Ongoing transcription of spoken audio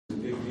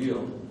Big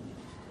deal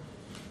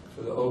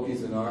for the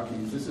Okies and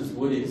Arkies. This is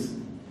Woody's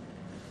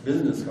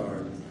business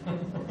card.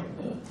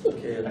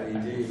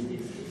 KFBD.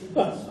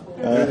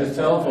 Here's his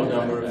telephone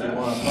number if you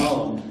want to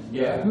call him.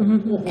 Yeah.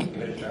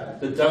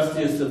 The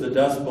dustiest of the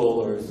dust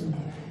bowlers.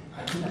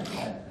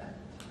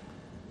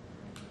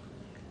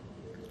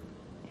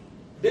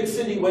 Big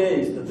City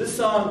Ways. This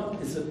song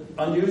is an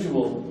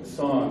unusual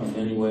song in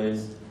many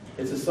ways.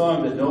 It's a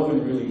song that no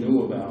one really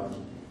knew about.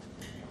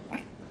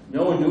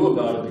 No one knew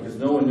about it because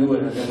no one knew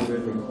it had ever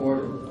been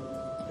recorded.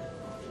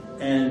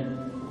 And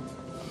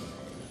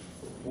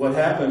what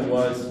happened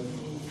was,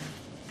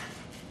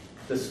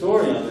 the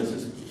story on this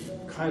is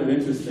kind of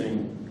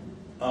interesting.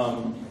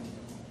 But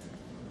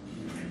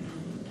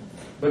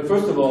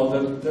first of all,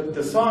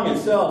 the song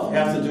itself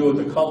has to do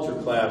with the culture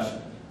clash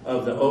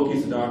of the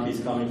Okies and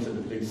Arkies coming to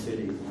the big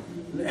city.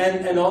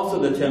 And also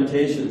the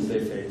temptations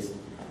they faced.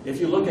 If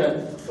you look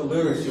at the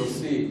lyrics, you'll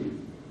see.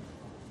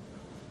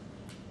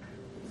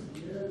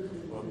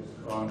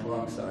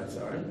 Wrong side,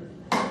 sorry.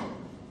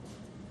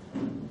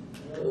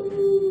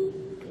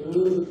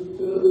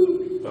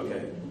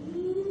 Okay.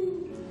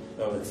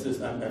 Oh, it's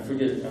just, I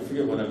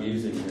forget what I'm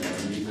using here.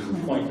 I'm using a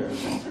pointer.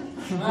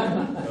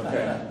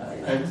 Okay.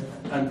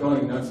 I'm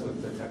going nuts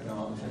with the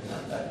technology.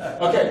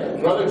 Okay.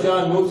 Brother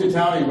John moved to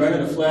town. He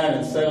rented a flat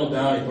and settled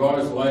down. He brought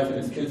his wife and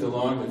his kids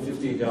along, but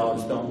 $15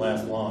 don't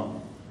last long.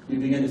 You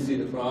begin to see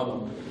the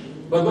problem.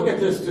 But look at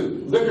this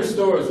too. Liquor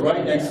store is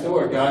right next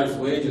door. Got his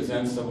wages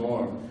and some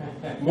more.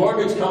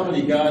 Mortgage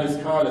company got his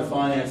car. The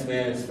finance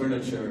man his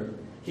furniture.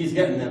 He's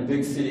getting them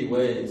big city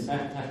ways.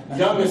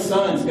 Youngest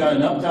son's got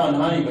an uptown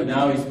honey, but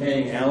now he's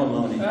paying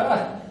alimony.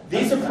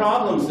 These are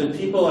problems that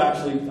people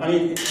actually, I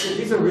mean,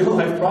 these are real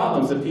life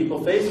problems that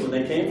people face when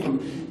they came from,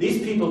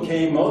 these people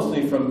came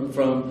mostly from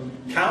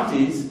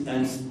counties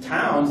and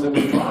towns that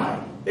were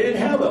dry. They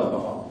didn't have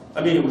alcohol.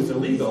 I mean, it was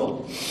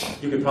illegal.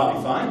 You could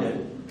probably find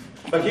it.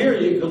 But here,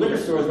 the liquor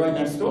store is right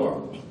next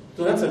door.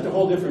 So that's a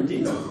whole different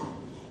deal.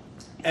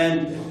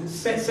 And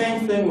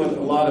same thing with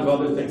a lot of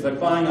other things, like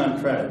buying on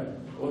credit.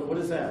 What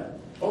is that?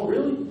 Oh,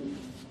 really?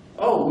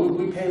 Oh,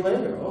 we pay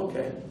later.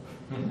 Okay.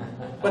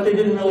 But they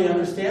didn't really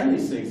understand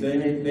these things. They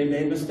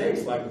made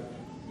mistakes, like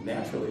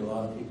naturally a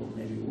lot of people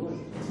maybe would.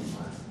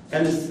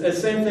 And it's the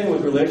same thing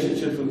with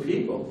relationships with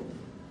people.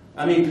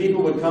 I mean,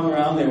 people would come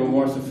around, they were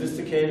more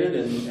sophisticated,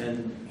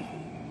 and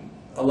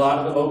a lot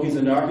of the Okies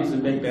and Arkies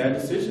would make bad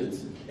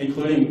decisions,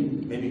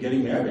 including maybe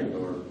getting married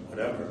or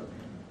whatever,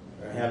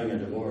 or having a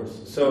divorce.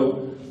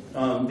 So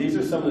these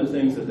are some of the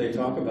things that they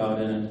talk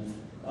about in it.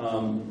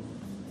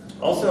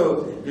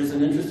 Also, there's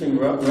an interesting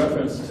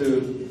reference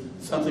to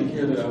something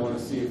here that I want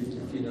to see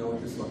if you know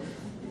what this was.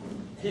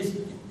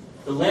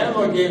 The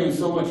landlord gave him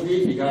so much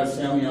grief, he got his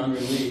family on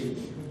relief.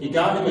 He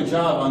got him a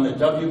job on the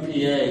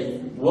WPA,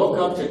 woke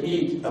up to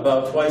eat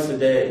about twice a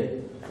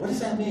day. What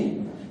does that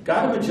mean?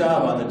 Got him a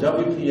job on the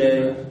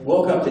WPA,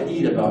 woke up to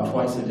eat about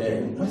twice a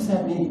day. What does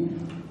that mean?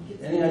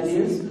 Any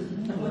ideas?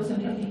 What's the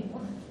meaning?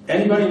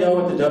 Anybody know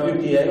what the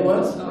WPA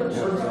was?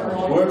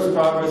 Works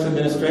Progress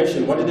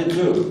Administration. What did it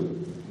do?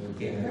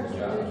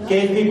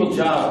 Gave people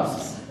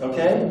jobs,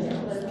 okay?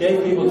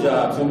 Gave people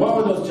jobs. And what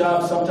were those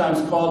jobs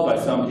sometimes called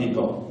by some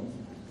people?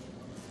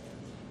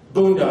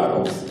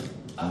 Boondoggles.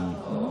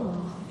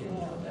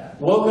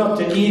 Woke up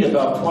to eat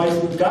about twice,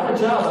 got a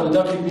job on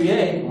the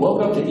WPA,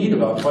 woke up to eat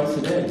about twice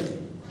a day.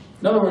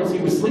 In other words, he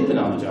was sleeping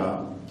on the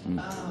job.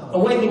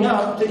 And waking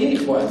up to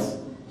eat twice.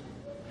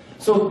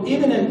 So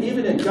even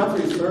in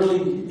Guthrie's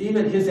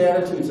even his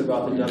attitudes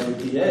about the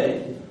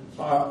WPA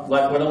are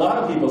like what a lot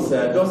of people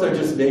said, those are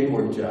just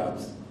make-work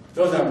jobs.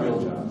 Those aren't real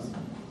jobs.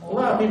 A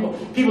lot of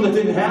people that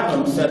didn't have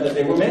them said that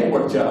they were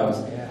make-work jobs.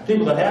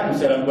 People that had them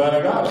said, I'm glad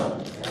I got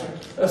them.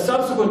 A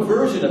subsequent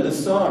version of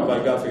this song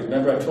by Guthrie,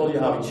 remember I told you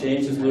how he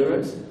changed his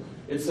lyrics?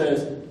 It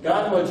says,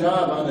 got him a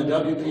job on the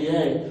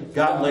WPA,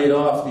 got laid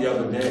off the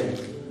other day.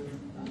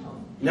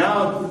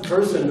 Now the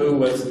person who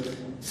was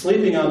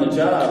sleeping on the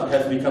job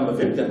has become a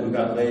victim who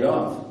got laid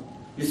off.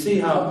 You see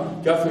how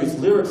Guthrie's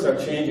lyrics are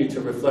changing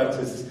to reflect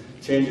his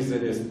changes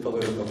in his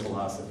political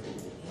philosophy.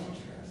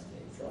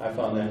 So I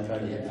found that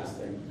kind of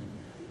interesting.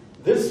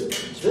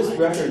 This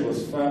record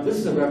was found, this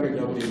is a record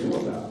nobody knew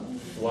about.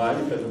 Why?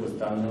 Because it was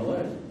done in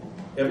LA.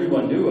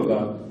 Everyone knew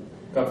about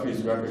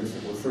Guthrie's records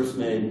that were first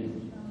made.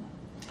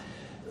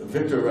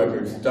 Victor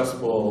Records,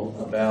 Dust Bowl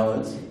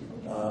ballads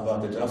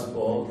about the Dust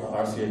Bowl,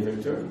 RCA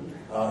Victor.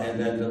 And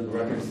then the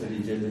records that he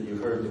did that you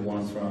heard, the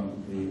ones from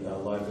the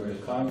Library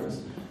of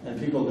Congress. And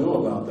people knew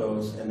about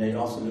those, and they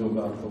also knew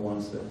about the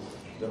ones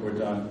that were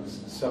done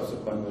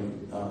subsequently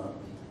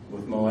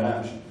with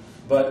Moash.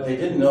 But they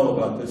didn't know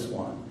about this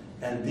one.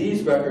 And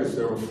these records,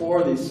 there were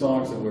 4 of these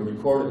songs that were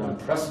recorded on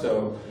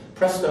Presto.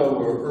 Presto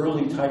were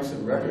early types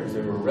of records.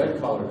 They were red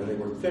colored, they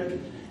were thick.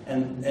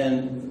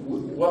 And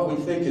what we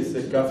think is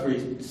that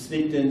Guthrie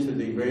sneaked into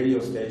the radio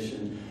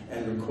station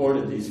and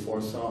recorded these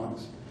 4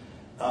 songs.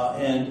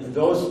 And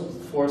those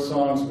 4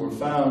 songs were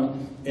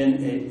found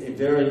in a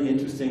very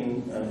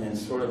interesting and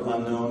sort of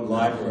unknown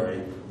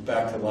library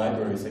back to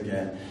libraries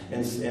again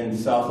in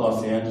South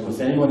Los Angeles.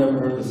 Anyone ever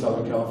heard of the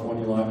Southern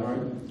California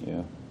Library?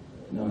 Yeah.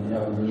 No, you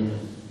haven't heard of it.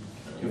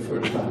 You've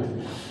heard about it.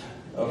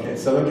 Okay,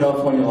 Southern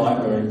California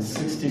Library,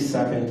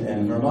 62nd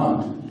and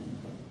Vermont.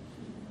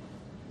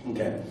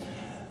 Okay.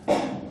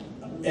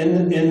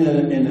 In the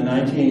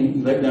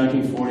late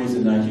 1940s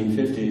and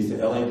 1950s, the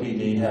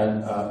LAPD had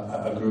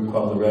a group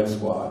called the Red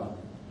Squad.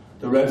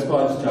 The Red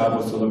Squad's job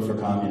was to look for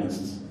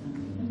communists.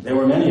 There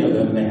were many of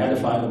them, and they had to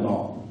find them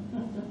all.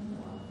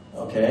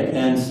 Okay,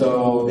 and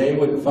so they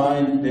would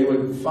find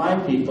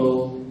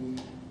people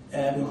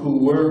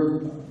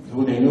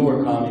who they knew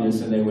were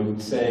communists, and they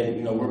would say,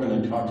 you know, we're going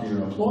to talk to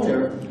your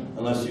employer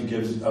unless you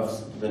give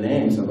us the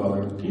names of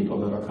other people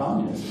that are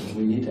communists, because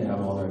we need to have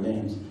all their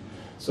names.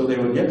 So they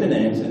would get the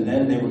names, and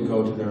then they would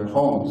go to their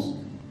homes,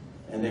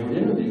 and they would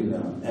interview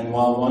them. And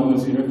while one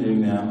was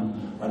interviewing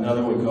them,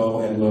 another would go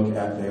and look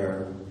at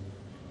their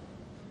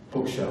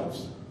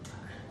bookshelves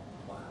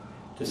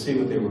to see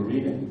what they were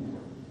reading.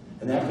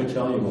 And that could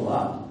tell you a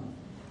lot.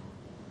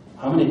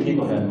 How many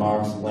people had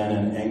Marx,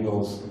 Lenin,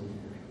 Engels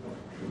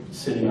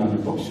sitting on their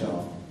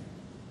bookshelf?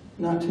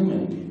 Not too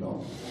many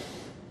people.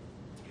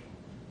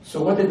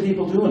 So what did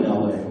people do in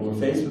LA who were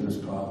faced with this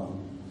problem?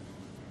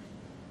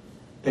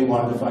 They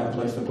wanted to find a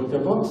place to put their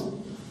books.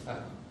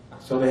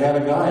 So they had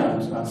a guy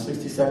on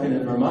 62nd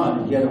in Vermont,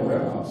 and he had a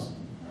warehouse.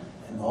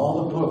 And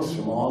all the books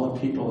from all the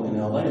people in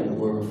LA that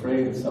were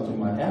afraid that something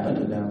might happen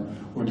to them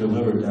were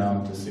delivered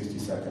down to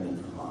 62nd in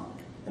Vermont.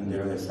 And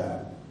there they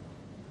sat.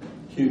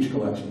 Huge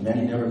collection.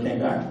 Many never came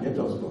back to get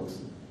those books.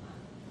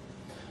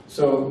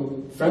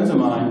 So friends of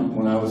mine,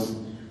 when I was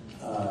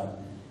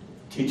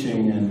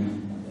teaching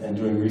and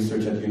doing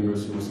research at the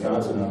University of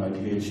Wisconsin on my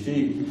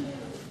PhD,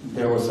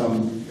 there was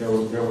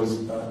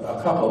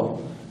a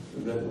couple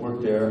that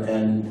worked there,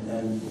 and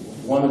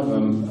one of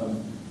them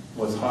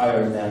was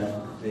hired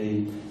at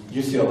the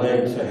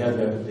UCLA to head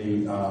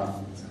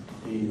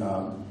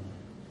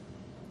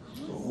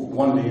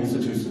one of the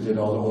institutes that did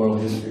all the oral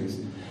histories.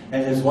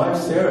 And his wife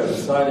Sarah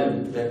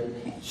decided that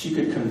she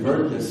could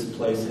convert this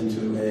place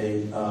into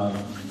a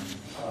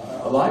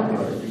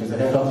library, because it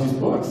had all these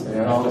books, it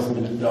had all this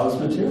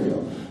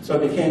material. So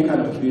it became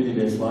kind of a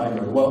community-based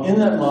library. Well, in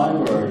that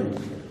library,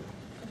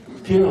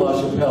 Peter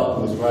LaChapelle,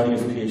 who was writing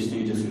his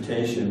PhD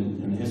dissertation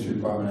in the history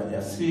department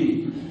at SC,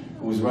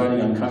 who was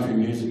writing on country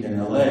music in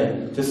LA,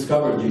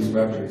 discovered these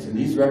records. And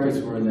these records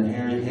were in the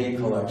Harry Hay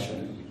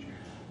collection.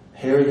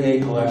 Harry Hay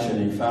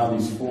collection, he found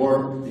these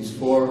four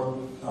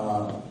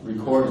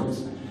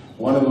recordings.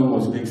 One of them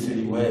was Big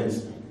City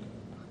Ways.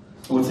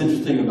 What's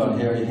interesting about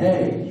Harry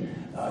Hay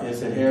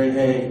is that Harry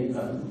Hay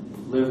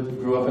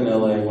grew up in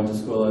LA, went to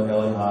school at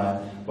LA High,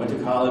 went to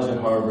college at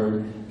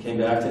Harvard, came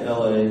back to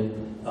LA,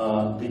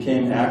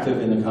 became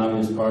active in the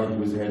Communist Party. He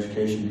was the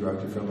education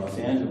director for Los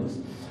Angeles.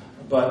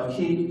 But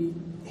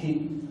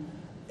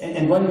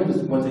and when he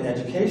was the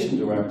education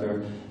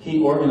director, he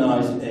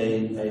organized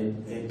a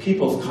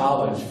people's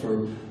college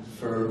for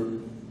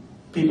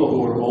people who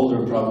were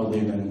older probably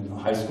than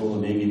high school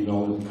and maybe even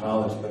older than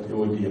college, but it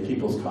would be a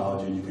people's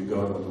college and you could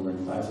go to the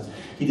learning classes.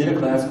 He did a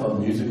class called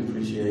Music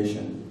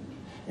Appreciation,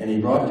 and he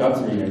brought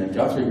Guthrie in, and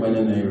Guthrie went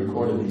in and they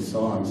recorded these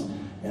songs,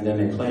 and then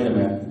they played them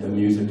at the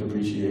Music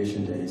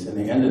Appreciation Days, and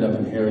they ended up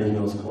in Harry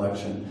Hill's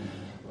collection,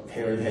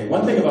 Harry Hay.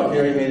 One thing about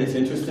Harry Hay that's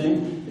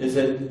interesting is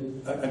that,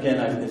 again,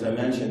 as I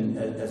mentioned,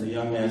 as a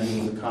young man,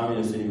 he was a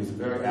communist, and he was a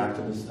very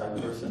activist type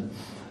person.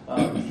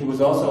 He was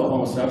also a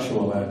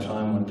homosexual at a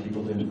time when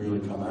people didn't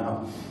really come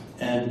out.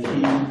 And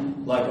he,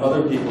 like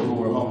other people who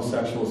were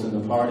homosexuals in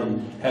the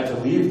party, had to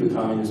leave the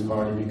Communist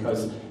Party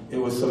because it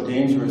was so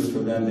dangerous for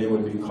them. They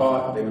would be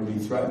caught, they would be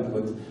threatened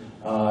with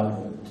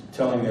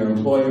telling their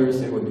employers,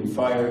 they would be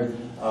fired,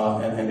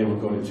 and they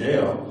would go to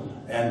jail.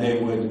 And they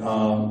would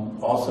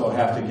also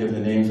have to give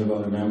the names of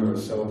other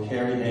members. So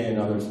Harry Hay and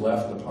others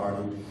left the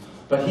party.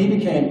 But he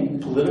became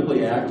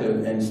politically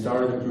active and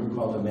started a group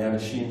called the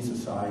Mattachine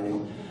Society.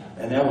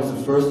 And that was the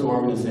first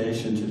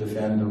organization to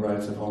defend the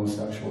rights of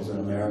homosexuals in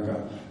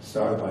America,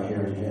 started by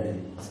Harry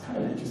Hay. It's kind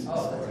of an interesting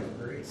story.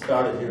 Great.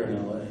 Started here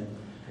in LA.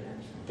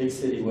 Big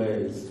City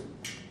Ways.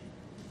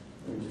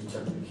 Let me just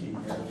check the key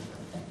here.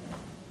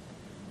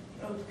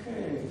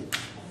 Okay.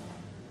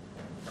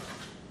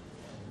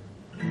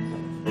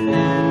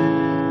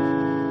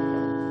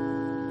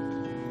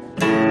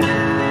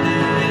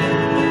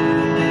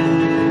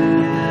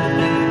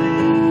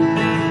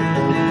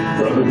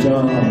 Brother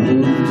John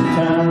moved to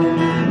town,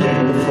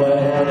 rented a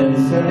flat and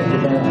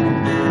settled down.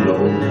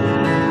 Lord,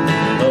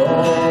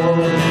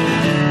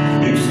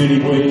 Big City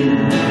Ways.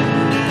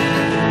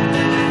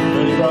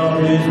 But he brought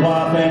his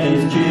wife and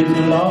his kids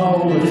along,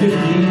 with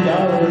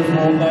 $15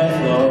 won't last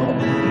long.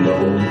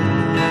 Lord,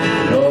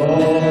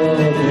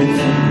 Big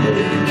City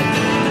Ways.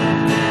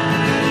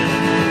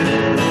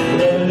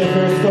 Well, the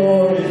liquor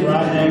store is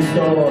right next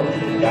door.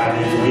 Got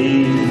his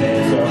weed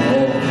and some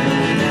more.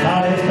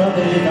 Got his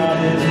company, got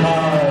his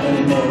car, and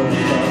he knows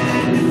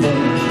something to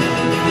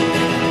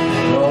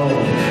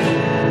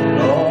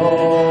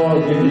Lord,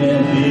 give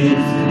them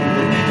peace.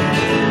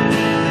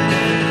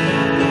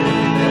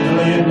 When the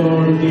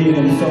landlord gave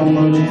him so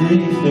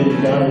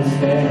his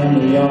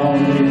family on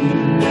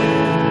leave.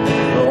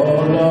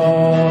 Oh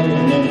Lord,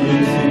 and then we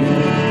see.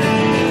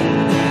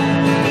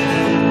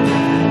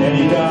 And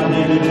he got me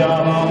the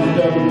job on the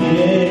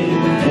WPA.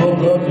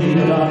 Woke up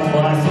eating about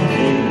twice a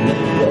day.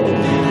 Oh,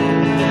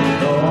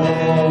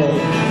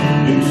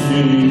 big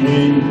city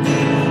wind.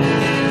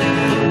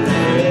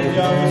 His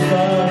youngest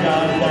son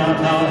got a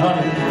downtown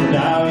honey.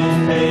 Now he's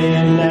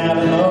paying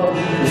Navajo.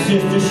 The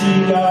sister, she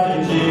got a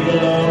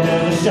gigolo.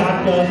 And the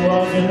shotgun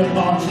was in the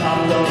pawn shop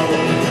door.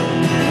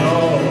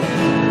 Oh,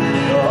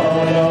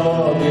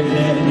 getting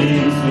that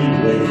big city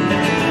way.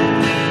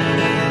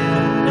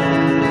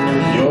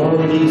 You're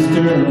an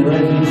Eastern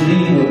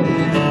refugee.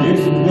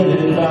 Here's some good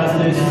advice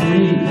they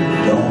see.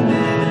 Don't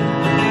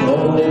go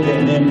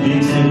getting them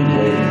big city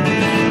way.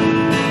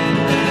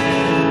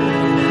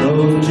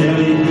 Those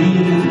jelly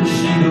beans and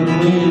sheep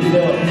wings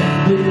up.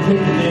 Quit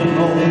picking them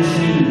on the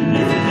sheep.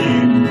 If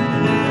you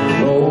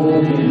go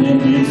getting them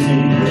big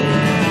city way.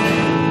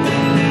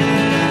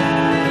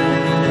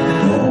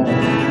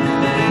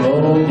 Go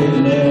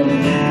getting them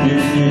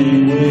big city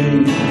way.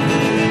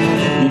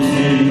 Big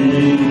city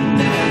way.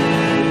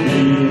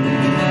 Big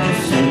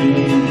city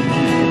way.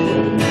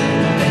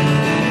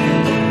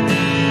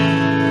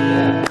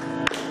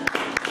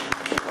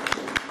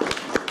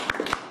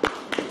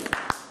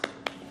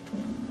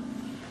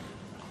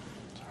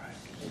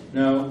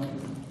 Now,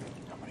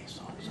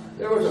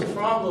 there was a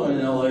problem in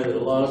LA that a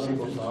lot of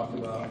people talked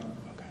about.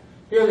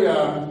 Here they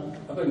are,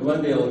 up in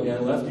Glendale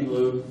again, Lefty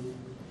Loop,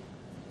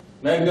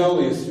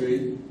 Magnolia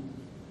Street,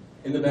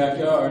 in the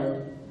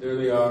backyard. There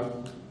they are.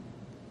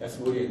 That's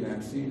Woody and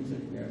Maxine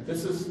sitting there.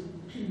 This is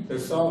their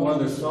song, one of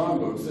their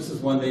songbooks. This is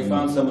when they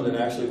found someone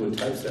that actually would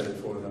typeset it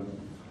for them.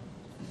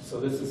 So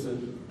this is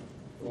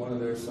one of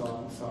their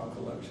song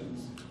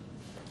collections.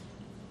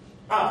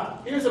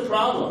 Here's a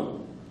problem.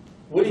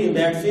 Woody and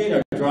Maxine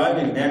are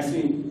driving.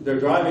 They're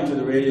driving to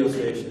the radio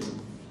station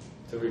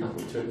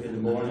in the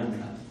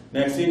morning.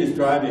 Maxine is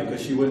driving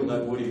because she wouldn't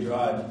let Woody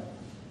drive.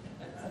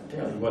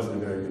 Apparently, he wasn't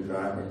a very good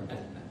driver.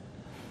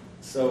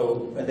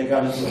 So they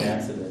got into an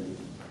accident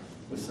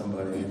with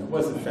somebody. And it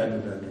wasn't fender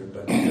bender,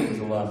 but there was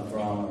a lot of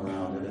drama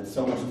around it. And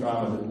so much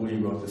drama that Woody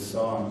wrote this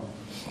song.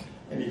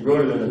 And he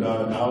wrote it in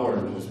about an hour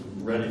and it was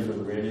ready for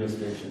the radio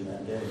station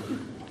that day.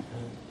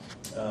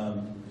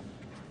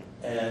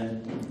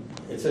 And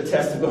it's a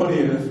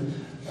testimony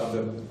of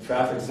the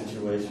traffic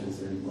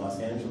situations in Los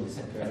Angeles,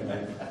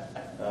 apparently.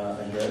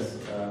 I guess,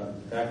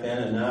 back then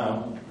and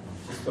now.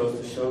 It's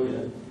supposed to show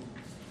you.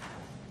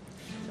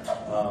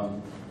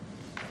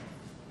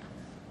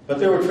 But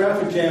there were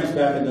traffic jams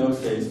back in those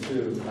days,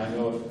 too. I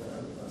know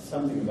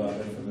something about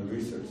that from the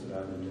research that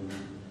I've been doing.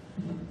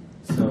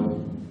 So,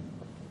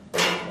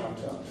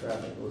 downtown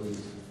traffic blues.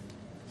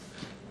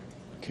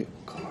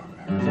 Car,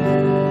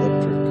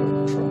 electric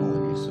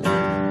trolleys,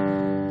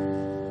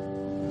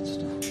 that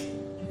stuff.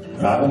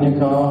 Driving your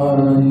car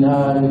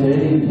night and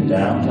day,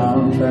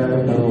 downtown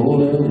traffic,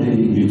 old LA,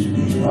 it's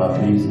these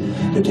properties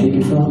that take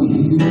it from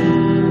you.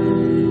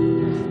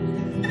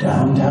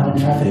 Downtown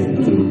traffic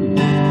blue.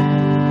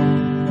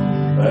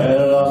 Well,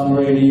 I lost my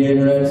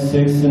radiator at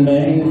 6th and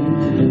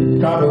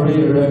Main,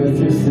 carburetor at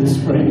 5th and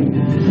Spring.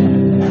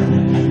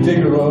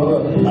 Figueroa,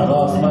 I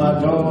lost my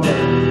door.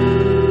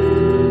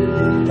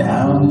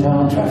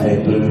 Downtown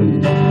traffic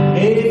blue.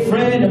 Hey,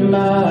 friend of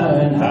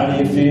mine, how do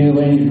you feel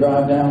when you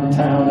drive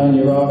downtown on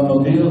your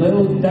automobile?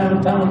 Those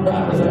downtown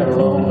drivers that are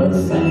all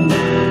the same.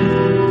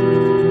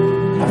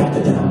 I got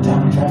the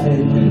downtown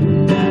traffic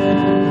blue.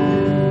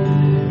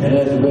 And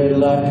as the red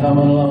light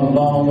coming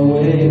along the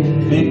way,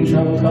 big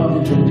truck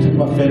come took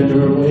my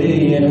fender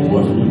away, and it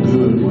wasn't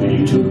good when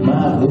he took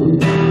my hood.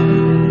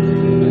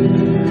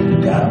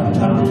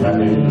 Downtown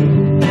traffic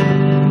blue.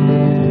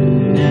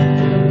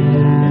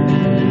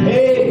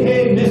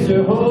 Hey,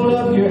 mister, hold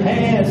up your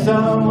hand,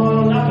 someone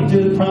will knock you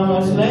to the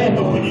promised land.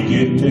 But when you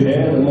get to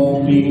heaven,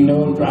 won't be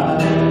no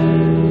drive,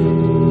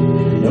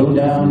 no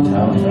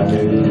downtown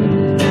traffic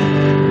blue.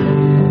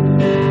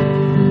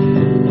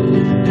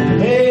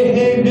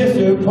 Hey,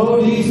 Mr.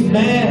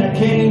 Policeman, I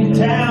came to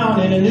town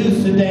in a new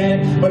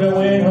sedan, but I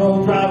went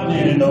home driving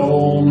in an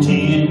old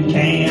tin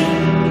can.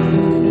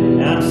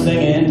 And I'm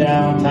singing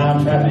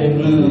downtown traffic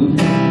blues,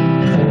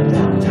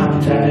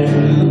 downtown traffic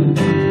blues,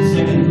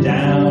 singing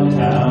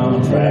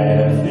downtown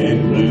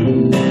traffic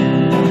blues.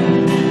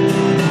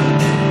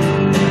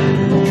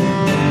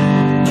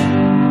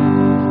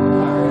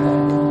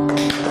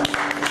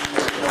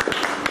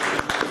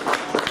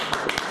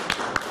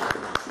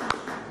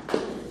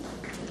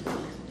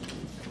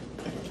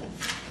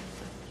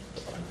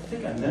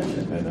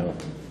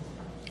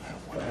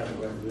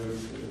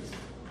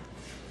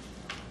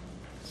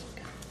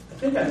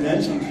 I think I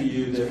mentioned to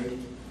you that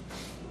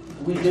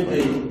we did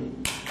the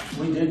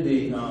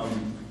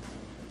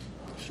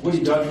Woody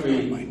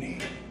Guthrie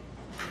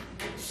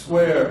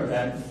Square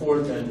at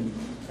 4th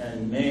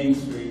and Main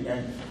Street,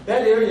 and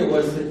that area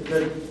was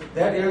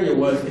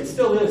it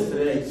still is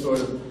today, sort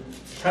of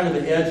kind of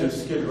the edge of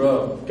Skid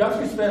Row.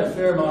 Guthrie spent a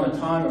fair amount of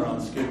time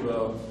around Skid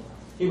Row.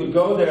 He would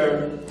go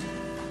there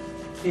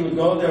he would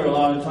go there a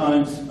lot of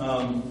times.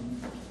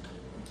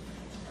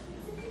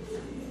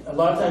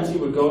 He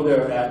would go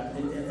there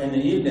in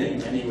the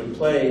evening, and he would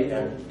play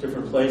at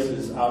different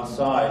places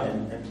outside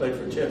and play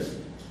for tips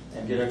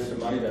and get extra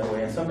money that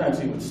way. And sometimes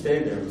he would stay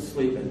there and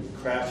sleep and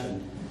crash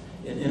in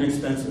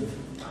inexpensive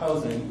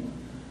housing.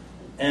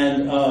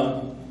 And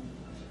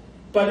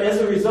but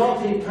as a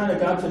result, he kind of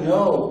got to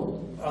know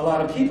a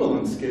lot of people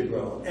in Skid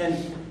Row, and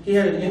he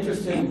had an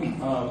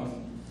interesting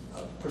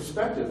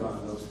perspective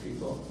on those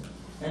people.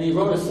 And he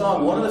wrote a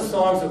song. One of the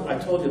songs that I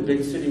told you,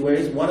 Big City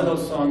Ways, one of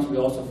those songs we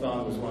also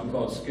found was one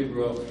called Skid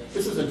Row.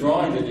 This is a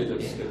drawing they did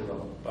of Skid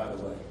Row, by the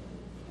way.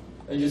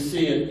 And you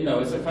see it, you know,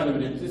 it's the kind of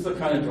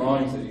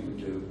drawings that he would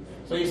do.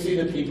 So you see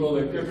the people,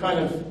 they're kind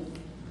of,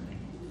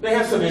 they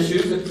have some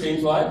issues, it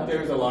seems like.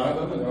 There's a lot of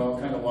them, and they're all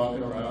kind of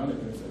walking around,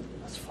 and there's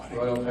a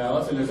royal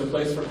palace, and there's a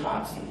place for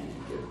cots. You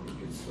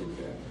can sleep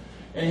there.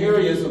 And here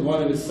he is with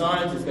one of his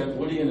signs. He's got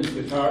Woody and his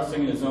guitar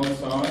singing his own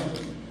song,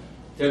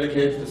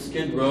 dedicated to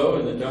Skid Row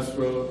and the Dust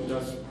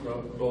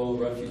Bowl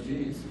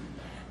refugees.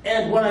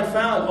 And what I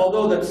found,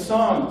 although that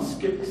song,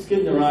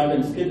 Skidding Around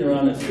and Skid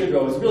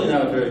Row, is really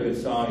not a very good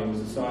song. It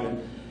was a song that,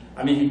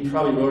 I mean, he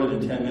probably wrote it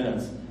in 10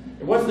 minutes.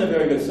 It wasn't a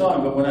very good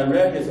song, but when I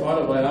read his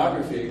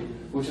autobiography,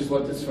 which is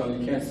what this is from,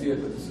 you can't see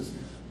it, but this is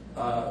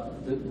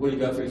Woody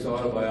Guthrie's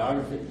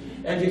autobiography.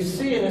 And you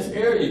see in this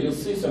area, you'll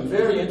see some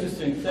very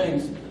interesting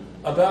things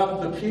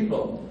about the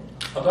people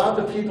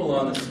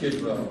on the Skid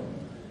Row.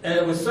 And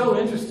it was so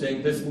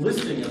interesting, this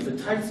listing of the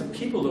types of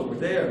people that were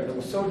there that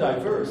were so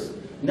diverse,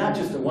 not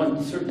just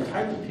one certain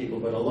type of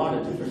people, but a lot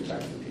of different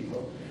types of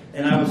people.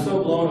 And I was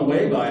so blown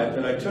away by it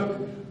that I took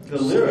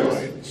the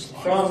lyrics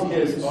from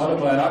his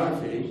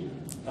autobiography,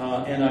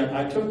 and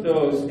I took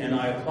those and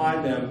I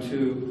applied them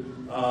to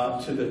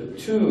the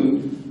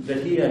tune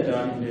that he had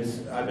done in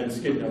his I've Been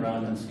Skidding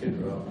Around on Skid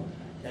Row.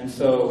 And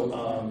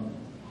so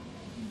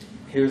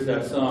here's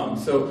that song.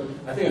 So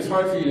I think it's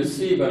hard for you to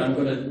see, but I'm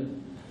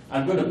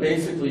going to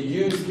basically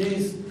use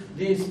these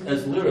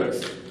as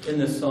lyrics in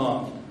this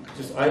song,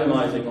 just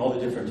itemizing all the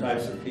different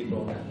types of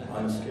people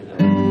on the Skid Row.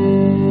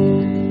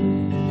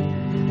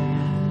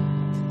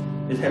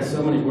 It has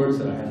so many words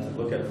that I have to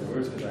look at the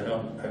words because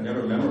I've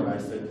never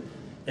memorized it.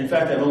 In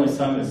fact, I've only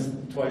sung this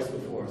twice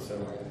before, so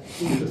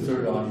who's the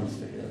third audience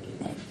to hear?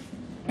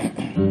 I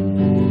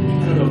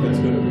don't know if that's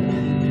good or not.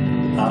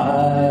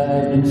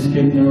 I've been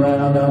skidding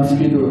around on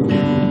Skid Row.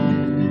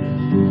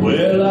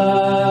 Well,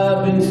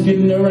 I've been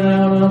skidding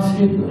around on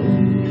Skid Row.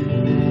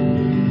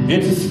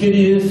 It's the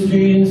skiddiest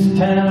street in this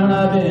town.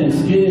 I've been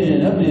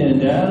skidding up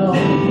and down.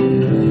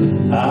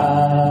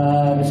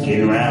 I've been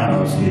skidding around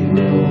on Skid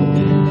Row.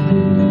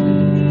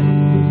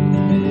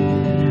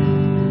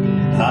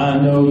 I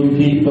know you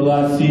people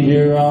I see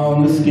here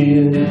on the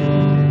skid.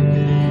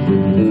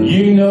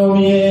 You know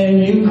me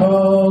and you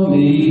call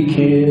me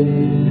kid.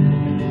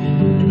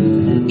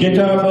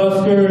 Guitar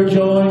busker,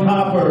 joint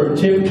hopper,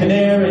 tip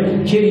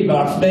canary, kitty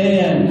box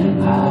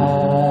band.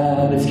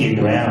 I've been skidding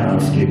around on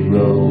Skid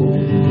Row.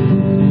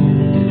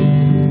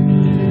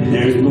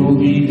 There's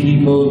movie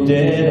people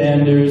dead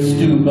and there's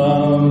stew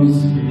bums.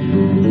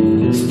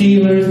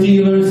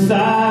 Stealers,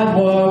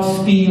 sidewalk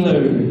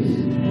stealers.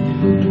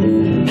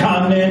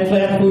 Conman,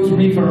 flatfoots,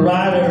 reefer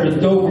riders,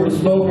 dopers,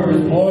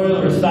 smokers,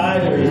 boilers,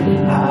 ciders.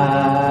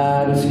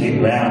 I've been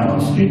skidding around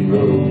on Skid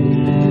Row.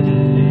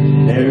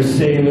 There's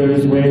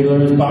sailors,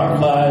 whalers,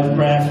 barflies,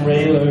 brass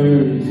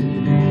railers.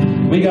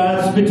 We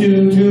got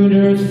spittoon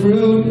tuners,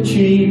 fruit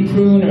tree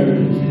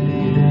pruners.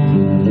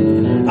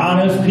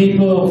 Honest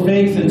people,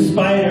 fakes and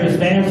spiders,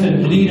 vamps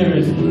and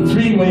bleeders,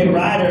 three-way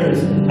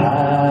riders.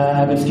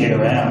 I've been skidding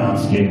around on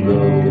Skid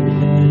Row.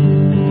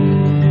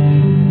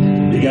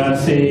 We got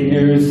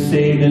saviors,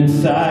 saving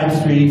side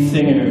street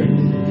singers,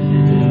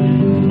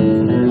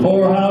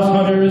 whorehouse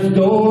hunters,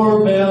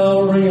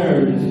 doorbell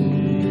ringers,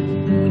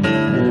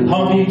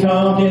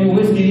 honky-tonk and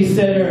whiskey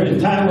setters,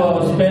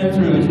 tie-wall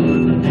spend-throughs,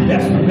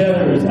 best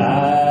betters.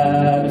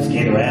 I've been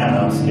skidding around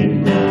on Skid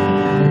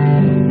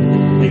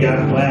Row. We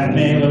got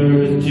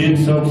blackmailers, gin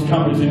soaks,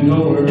 comers and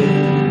goers.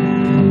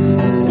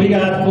 We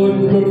got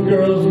good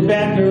girls,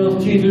 bad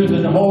girls, teasers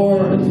and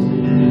whores.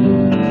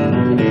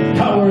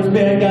 Cowards,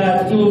 bad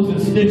guys, fools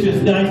and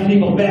stitches, nice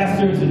people,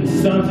 bastards and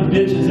sons of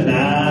bitches. And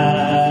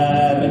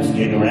I've been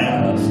skidding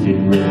around on Skid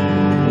Row.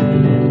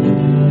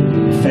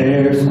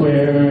 Fair,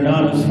 square, and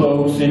honest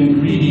folks and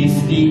greedy,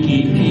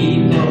 sneaky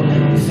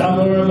people.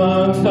 Somewhere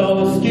amongst all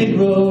the Skid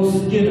Row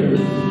skidders.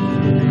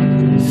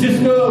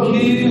 Cisco,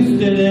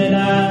 Houston, and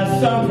I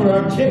sung for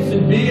our tips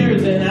and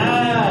beers. And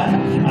I've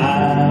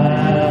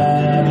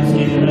been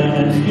skidding around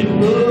on Skid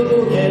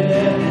Row,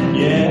 yeah,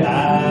 yeah,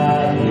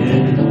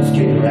 I've been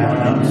skidding around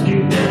on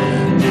Skid Row.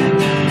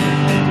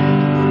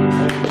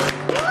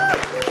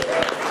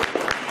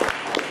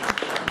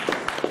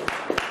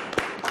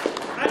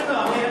 I don't know, I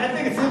mean, I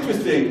think it's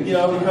interesting, you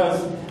know, because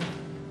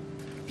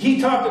he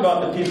talked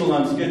about the people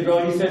on Skid Row.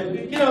 He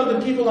said, you know, the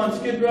people on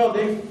Skid Row,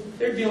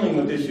 they're dealing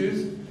with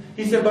issues.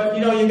 He said, but,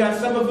 you know, you got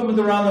some of them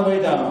that are on the way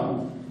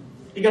down.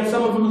 You got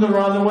some of them that are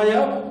on the way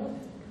up.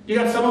 You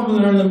got some of them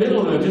that are in the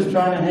middle that are just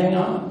trying to hang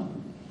on.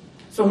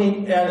 So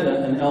he added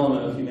an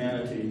element of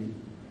humanity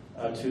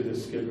to the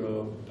Skid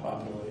Row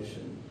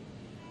population.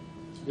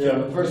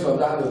 Yeah, first of all,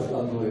 that was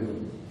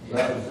unbelievable.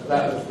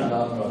 That was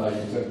phenomenal how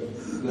you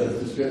took the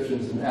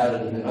descriptions and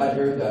added them. And I'd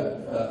heard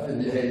that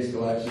in the Hayes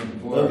collection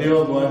before. The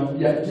old one?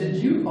 Yeah, did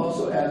you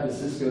also add the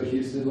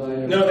Cisco-Houston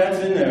line? No,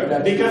 that's in there.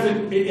 That's because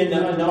in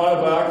the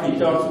autobiography, he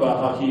talks about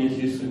how he and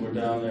Houston were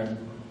down there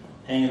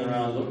hanging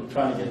around,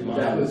 trying to get money.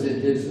 That was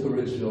in his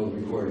original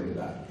recording of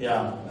that.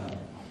 Yeah.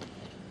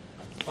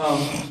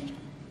 Okay.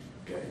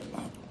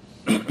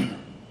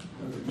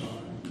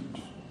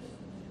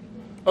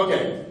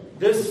 Okay,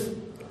 this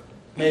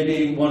may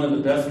be one of the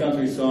best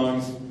country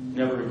songs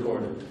never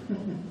recorded.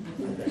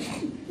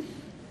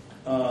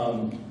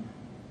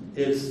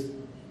 It's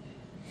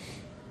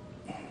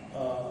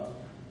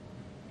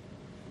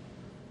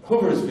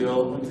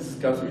Hooversville. This is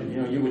Guthrie.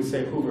 You know, you would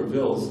say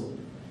Hoovervilles,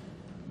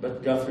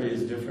 but Guthrie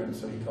is different,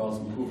 so he calls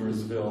them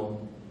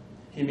Hooversville.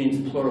 He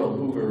means plural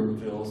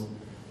Hoovervilles.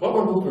 What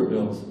were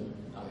Hoovervilles?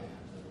 Oh,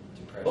 yeah,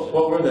 depression.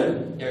 What were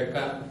they? They're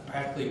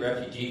practically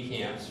refugee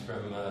camps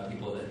from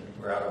people that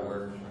were out of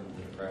work from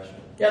the Depression.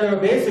 Yeah, they were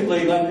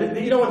basically like,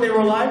 you know what they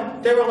were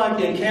like? They were like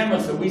the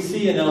encampments that we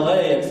see in LA,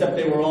 except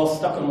they were all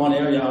stuck in one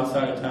area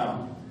outside of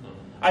town.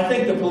 I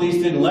think the police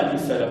didn't let you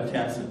set up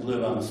tents and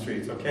live on the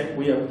streets, okay?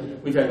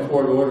 We've had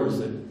court orders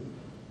that,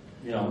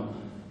 you know,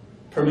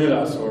 permit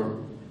us or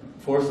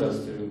force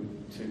us to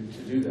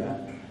do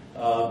that.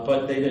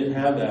 But they didn't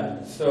have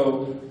that.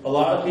 So a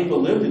lot of people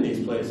lived in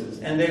these places,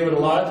 and a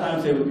lot of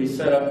times they would be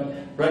set up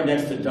right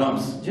next to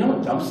dumps. Do you know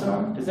what dumps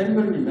are? Does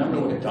anybody remember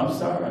what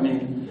dumps are? I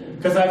mean,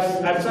 because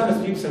I've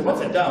sometimes people say,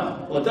 what's a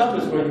dump? Well, a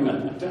dump is where you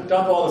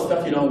dump all the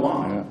stuff you don't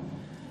want. Yeah.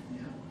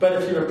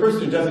 But if you're a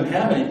person who doesn't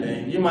have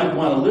anything, you might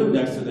want to live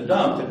next to the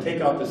dump to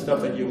take out the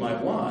stuff that you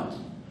might want.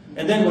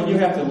 And then when you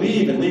have to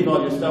leave and leave all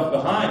your stuff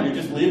behind, you're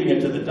just leaving it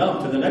to the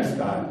dump to the next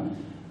guy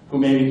who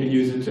maybe could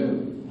use it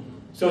too.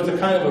 So it's a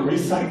kind of a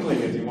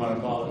recycling, if you want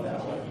to call it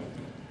that way.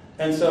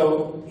 And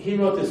so he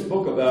wrote this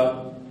book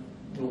about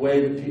the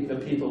way the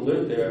people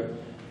lived there.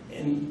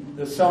 In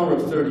the summer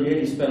of '38,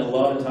 he spent a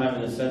lot of time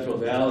in the Central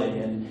Valley,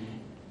 and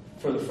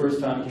for the first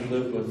time he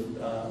lived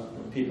with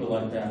people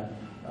like that.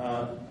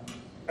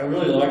 I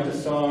really like the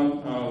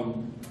song.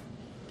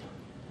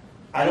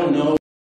 I don't know